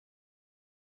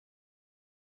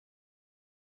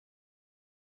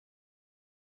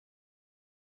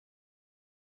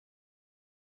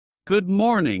Good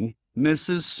morning,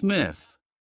 Mrs. Smith.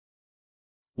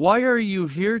 Why are you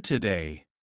here today?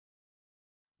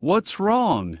 What's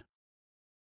wrong?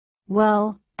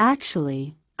 Well,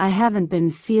 actually, I haven't been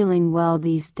feeling well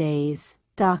these days,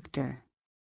 doctor.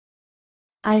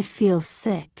 I feel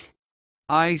sick.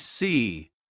 I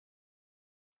see.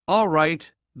 All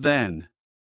right, then.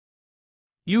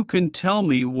 You can tell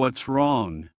me what's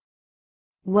wrong.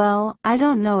 Well, I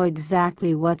don't know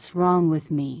exactly what's wrong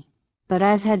with me, but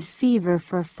I've had fever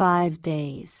for 5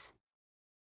 days.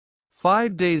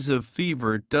 5 days of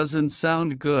fever doesn't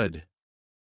sound good.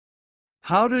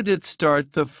 How did it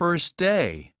start the first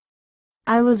day?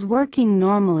 I was working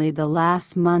normally the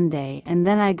last Monday and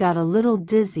then I got a little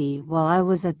dizzy while I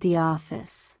was at the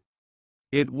office.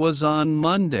 It was on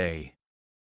Monday.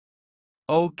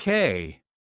 Okay.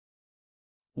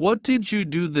 What did you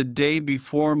do the day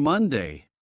before Monday?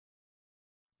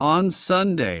 On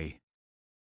Sunday.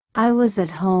 I was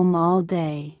at home all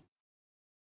day.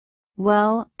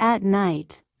 Well, at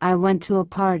night, I went to a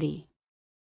party.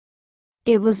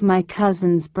 It was my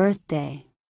cousin's birthday.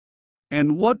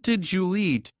 And what did you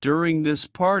eat during this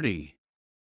party?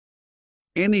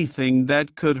 Anything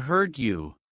that could hurt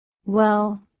you.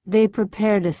 Well, they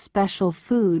prepared a special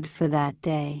food for that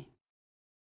day.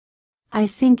 I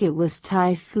think it was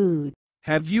Thai food.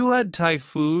 Have you had Thai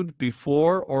food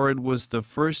before or it was the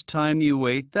first time you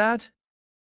ate that?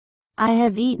 I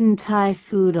have eaten Thai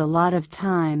food a lot of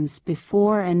times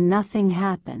before and nothing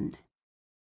happened.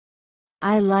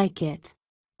 I like it.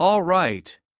 All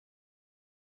right.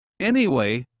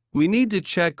 Anyway, we need to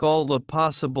check all the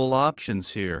possible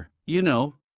options here, you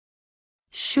know.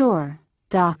 Sure,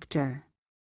 doctor.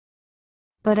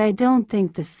 But I don't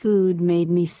think the food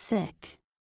made me sick.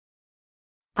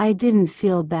 I didn't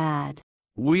feel bad.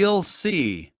 We'll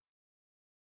see.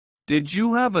 Did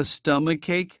you have a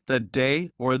stomachache that day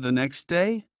or the next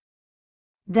day?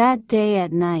 That day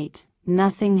at night,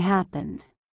 nothing happened.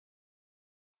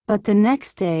 But the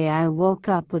next day I woke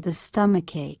up with a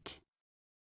stomachache.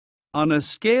 On a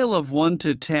scale of 1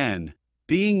 to 10,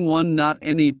 being 1 not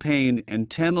any pain and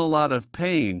 10 a lot of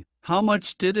pain, how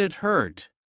much did it hurt?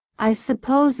 I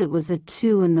suppose it was a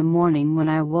 2 in the morning when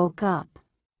I woke up,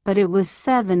 but it was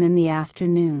 7 in the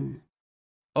afternoon.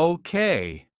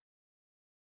 Okay.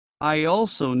 I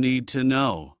also need to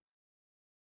know.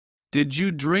 Did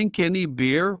you drink any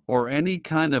beer or any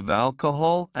kind of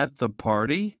alcohol at the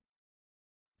party?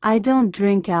 I don't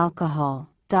drink alcohol,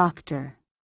 doctor.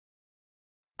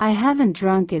 I haven't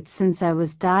drunk it since I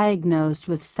was diagnosed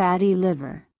with fatty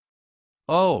liver.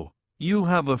 Oh, you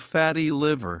have a fatty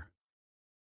liver.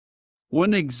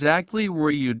 When exactly were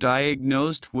you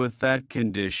diagnosed with that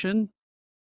condition?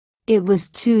 It was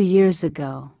 2 years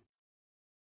ago.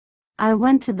 I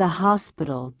went to the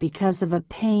hospital because of a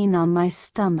pain on my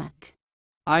stomach.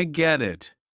 I get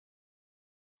it.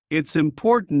 It's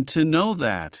important to know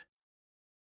that.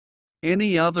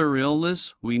 Any other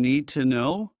illness we need to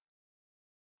know?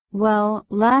 Well,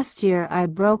 last year I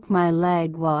broke my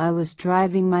leg while I was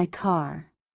driving my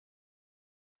car.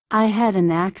 I had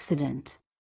an accident.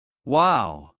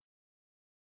 Wow.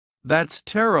 That's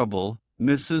terrible,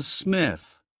 Mrs.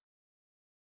 Smith.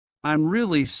 I'm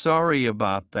really sorry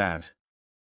about that.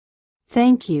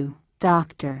 Thank you,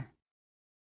 doctor.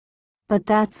 But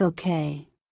that's okay.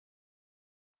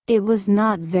 It was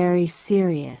not very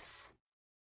serious.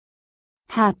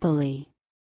 Happily.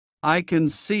 I can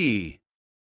see.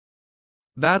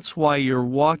 That's why you're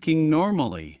walking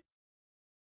normally.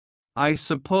 I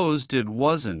supposed it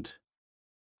wasn't.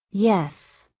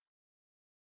 Yes.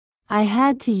 I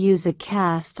had to use a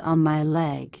cast on my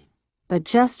leg, but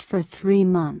just for 3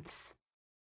 months.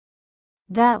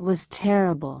 That was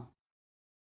terrible.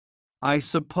 I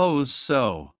suppose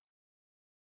so.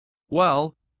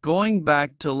 Well, going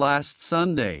back to last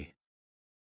Sunday.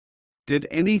 Did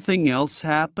anything else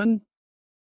happen?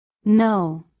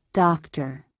 No,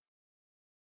 doctor.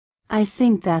 I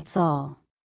think that's all.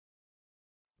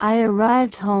 I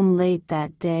arrived home late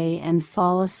that day and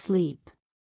fall asleep.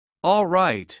 All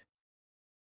right.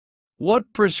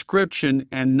 What prescription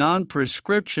and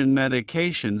non-prescription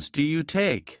medications do you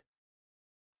take?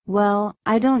 Well,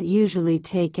 I don't usually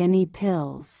take any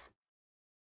pills.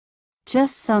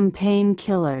 Just some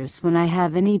painkillers when I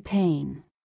have any pain.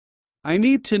 I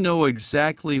need to know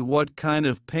exactly what kind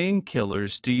of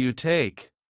painkillers do you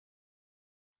take.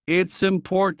 It's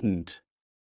important.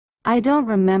 I don't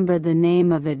remember the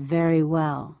name of it very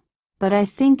well, but I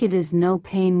think it is no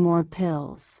pain more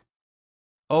pills.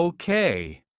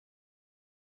 Okay.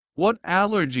 What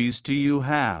allergies do you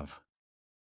have?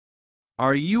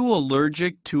 Are you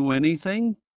allergic to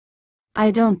anything? I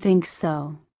don't think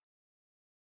so.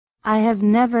 I have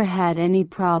never had any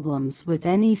problems with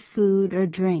any food or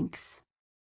drinks.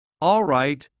 All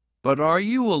right, but are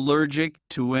you allergic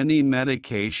to any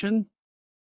medication?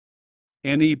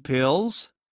 Any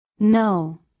pills?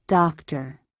 No,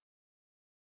 doctor.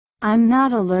 I'm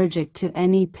not allergic to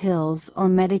any pills or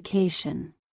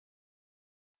medication.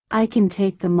 I can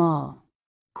take them all.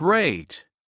 Great.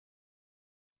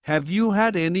 Have you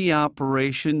had any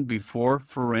operation before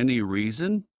for any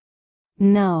reason?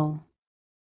 No.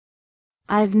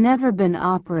 I've never been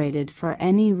operated for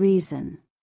any reason.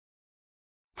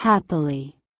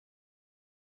 Happily.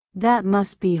 That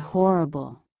must be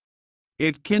horrible.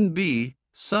 It can be,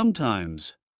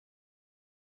 sometimes.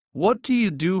 What do you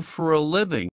do for a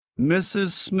living,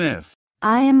 Mrs. Smith?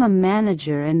 I am a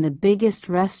manager in the biggest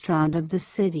restaurant of the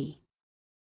city.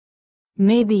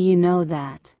 Maybe you know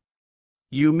that.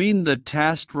 You mean the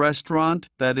Tast restaurant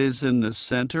that is in the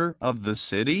center of the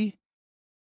city?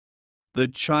 The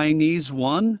Chinese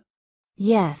one?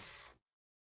 Yes.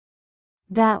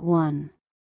 That one.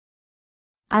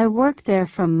 I work there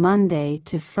from Monday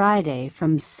to Friday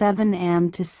from 7 a.m.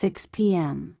 to 6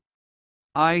 p.m.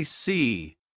 I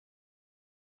see.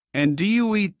 And do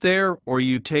you eat there or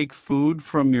you take food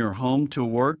from your home to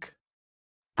work?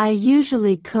 I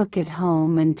usually cook at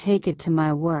home and take it to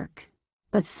my work,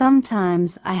 but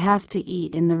sometimes I have to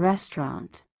eat in the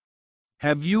restaurant.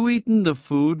 Have you eaten the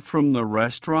food from the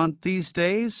restaurant these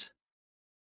days?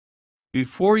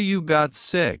 Before you got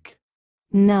sick?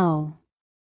 No.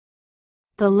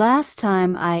 The last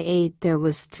time I ate there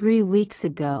was 3 weeks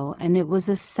ago and it was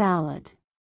a salad.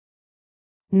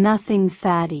 Nothing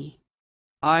fatty.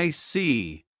 I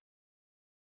see.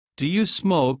 Do you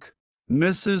smoke,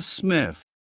 Mrs. Smith?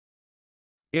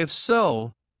 If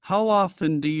so, how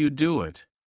often do you do it?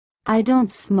 I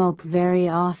don't smoke very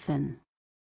often.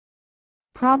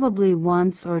 Probably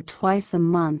once or twice a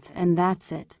month and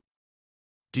that's it.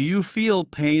 Do you feel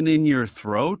pain in your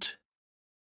throat?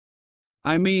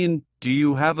 I mean, do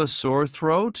you have a sore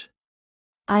throat?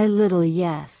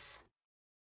 Yes.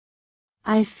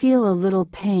 I feel a little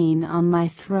pain on my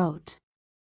throat.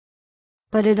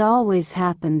 But it always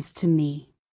happens to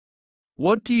me.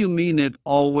 What do you mean it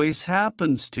always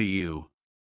happens to you?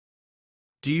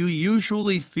 Do you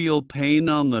usually feel pain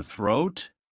on the throat?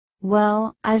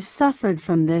 Well, I've suffered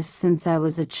from this since I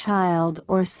was a child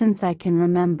or since I can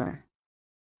remember.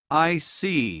 I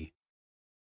see.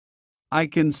 I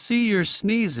can see you're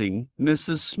sneezing,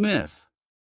 Mrs. Smith.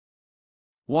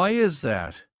 Why is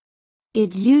that?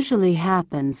 It usually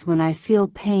happens when I feel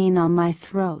pain on my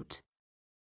throat.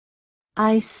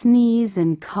 I sneeze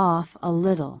and cough a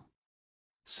little.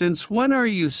 Since when are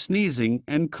you sneezing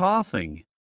and coughing?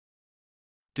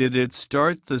 Did it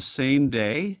start the same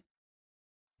day?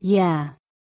 Yeah.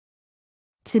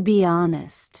 To be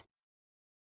honest.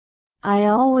 I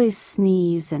always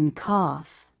sneeze and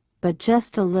cough, but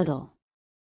just a little.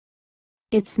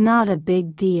 It's not a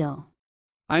big deal.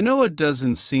 I know it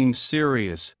doesn't seem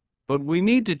serious, but we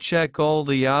need to check all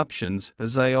the options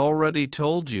as I already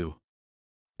told you.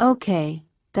 Okay,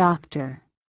 doctor.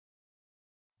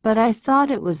 But I thought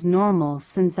it was normal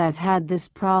since I've had this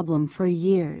problem for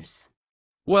years.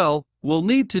 Well, we'll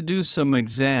need to do some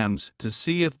exams to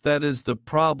see if that is the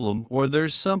problem or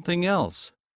there's something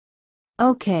else.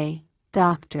 Okay,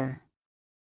 doctor.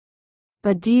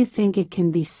 But do you think it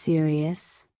can be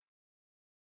serious?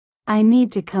 I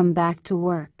need to come back to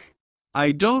work.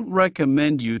 I don't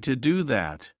recommend you to do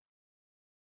that.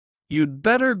 You'd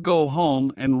better go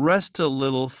home and rest a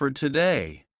little for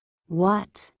today.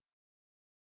 What?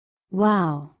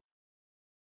 Wow.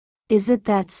 Is it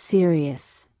that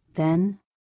serious, then?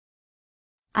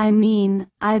 I mean,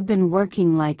 I've been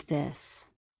working like this.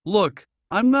 Look,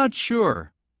 I'm not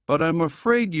sure, but I'm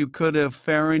afraid you could have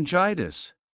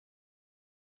pharyngitis.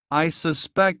 I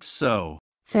suspect so.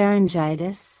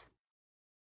 Pharyngitis?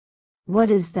 What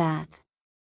is that?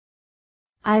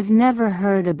 I've never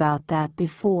heard about that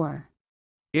before.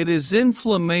 It is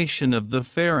inflammation of the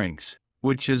pharynx,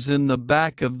 which is in the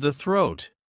back of the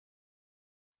throat.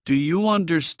 Do you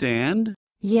understand?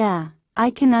 Yeah,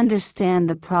 I can understand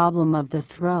the problem of the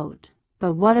throat,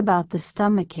 but what about the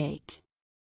stomachache?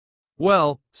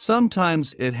 Well,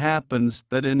 sometimes it happens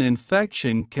that an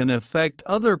infection can affect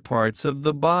other parts of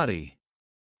the body.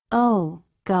 Oh,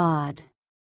 God.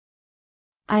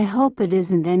 I hope it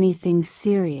isn't anything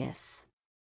serious.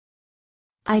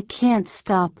 I can't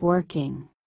stop working.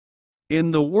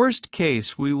 In the worst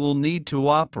case, we will need to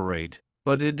operate,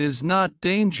 but it is not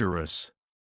dangerous.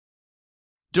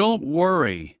 Don't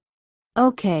worry.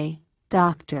 Okay,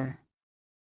 doctor.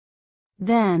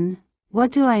 Then,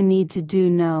 what do I need to do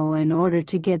now in order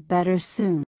to get better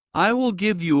soon? I will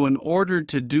give you an order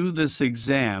to do this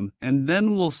exam and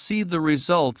then we'll see the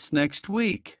results next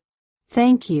week.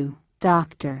 Thank you,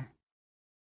 doctor.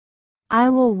 I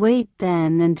will wait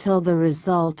then until the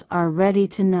result are ready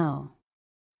to know.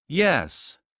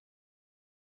 Yes.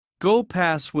 Go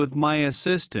pass with my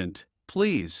assistant,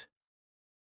 please.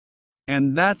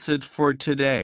 And that's it for today.